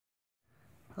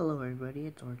Hello everybody,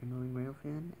 it's Ordinary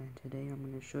Railfan, and today I'm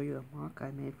going to show you a MOC I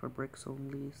made for Bricks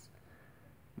Only's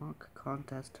MOC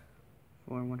contest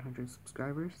for 100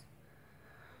 subscribers.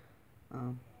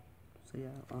 I'll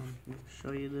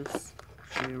show you this,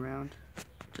 show you around.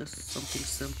 Just something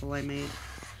simple I made.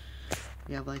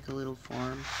 We have like a little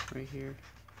farm right here,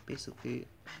 basically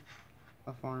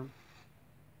a farm.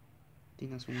 I think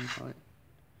that's what you call it,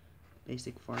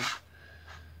 basic farm.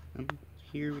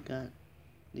 Here we got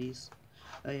these.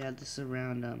 Oh yeah, this is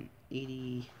around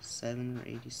 87 or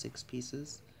 86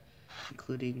 pieces,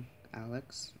 including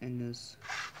Alex and his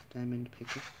diamond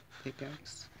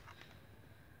pickaxe.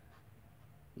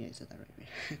 Yeah, I said that right.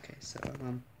 Okay, so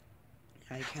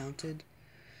I counted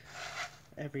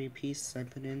every piece I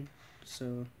put in.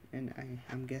 So, and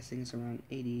I'm guessing it's around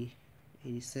 80,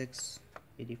 86,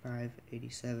 85,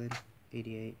 87,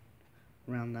 88,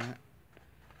 around that.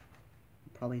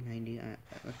 Probably 90. I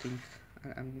think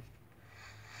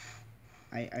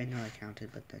I know I counted,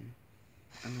 but then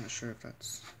I'm not sure if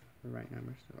that's the right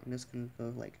number, so I'm just gonna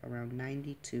go like around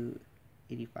 90 to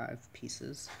 85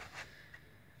 pieces.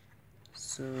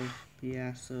 So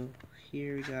yeah, so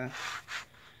here we got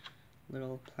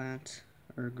little plant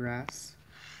or grass,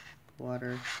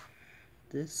 water.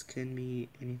 This can be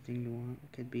anything you want.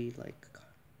 It could be like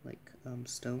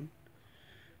stone,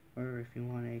 or if you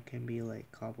want it can be like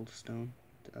cobblestone.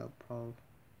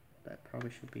 That probably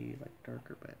should be like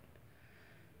darker, but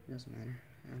it doesn't matter.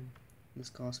 This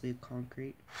could also be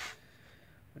concrete,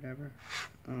 whatever.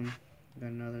 Got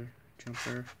another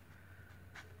jumper.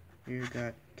 Here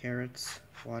got carrots,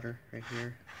 water right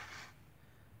here.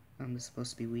 This is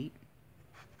supposed to be wheat.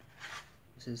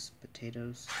 This is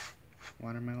potatoes,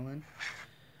 watermelon.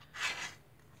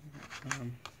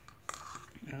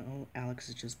 Oh, Alex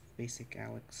is just basic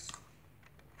Alex.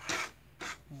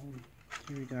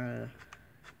 Here we got a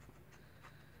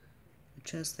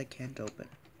chest I can't open,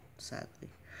 sadly.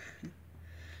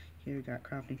 Here we got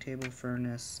crafting table,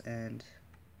 furnace, and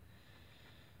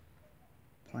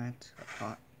plant, a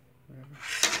pot, whatever.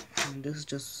 And this is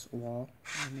just a wall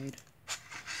I made.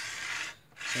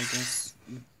 So I guess,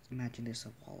 imagine there's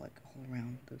a wall like all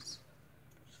around this.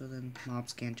 So then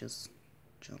mobs can't just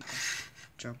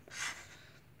jump.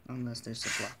 Unless there's a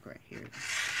block right here.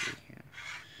 You can.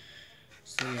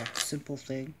 So yeah, simple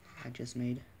thing I just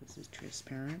made. This is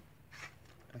transparent.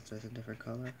 That's with a different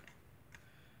color.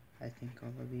 I think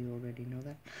all of you already know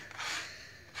that.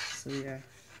 So yeah,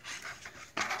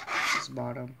 this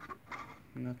bottom,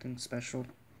 nothing special.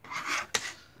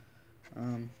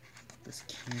 This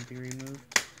can't be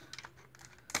removed.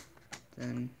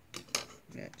 Then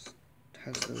yeah, it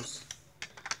has those.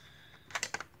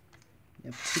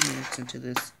 You have 2 minutes into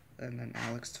this, and then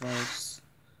Alex follows.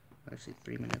 Actually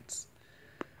 3 minutes.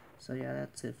 So yeah,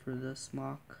 that's it for this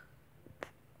MOC.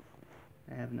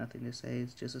 I have nothing to say.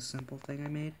 It's just a simple thing I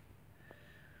made.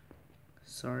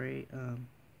 Sorry,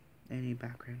 any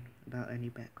background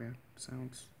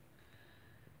sounds.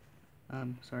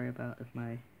 Sorry about if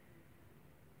my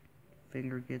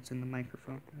finger gets in the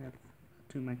microphone. I have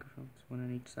 2 microphones, one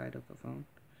on each side of the phone.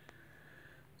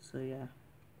 So yeah,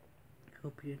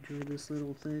 hope you enjoy this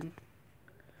little thing.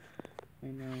 I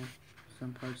know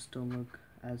some parts don't look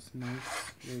as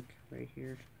nice, like right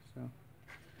here. So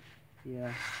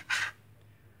yeah,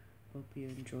 hope you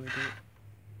enjoyed it.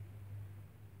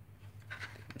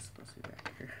 It's supposed to be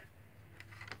back here.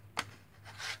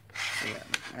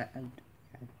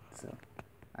 So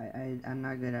yeah, I'm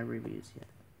not good at reviews yet.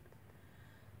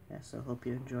 Yeah, so hope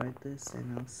you enjoyed this,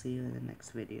 and I'll see you in the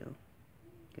next video.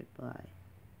 Goodbye.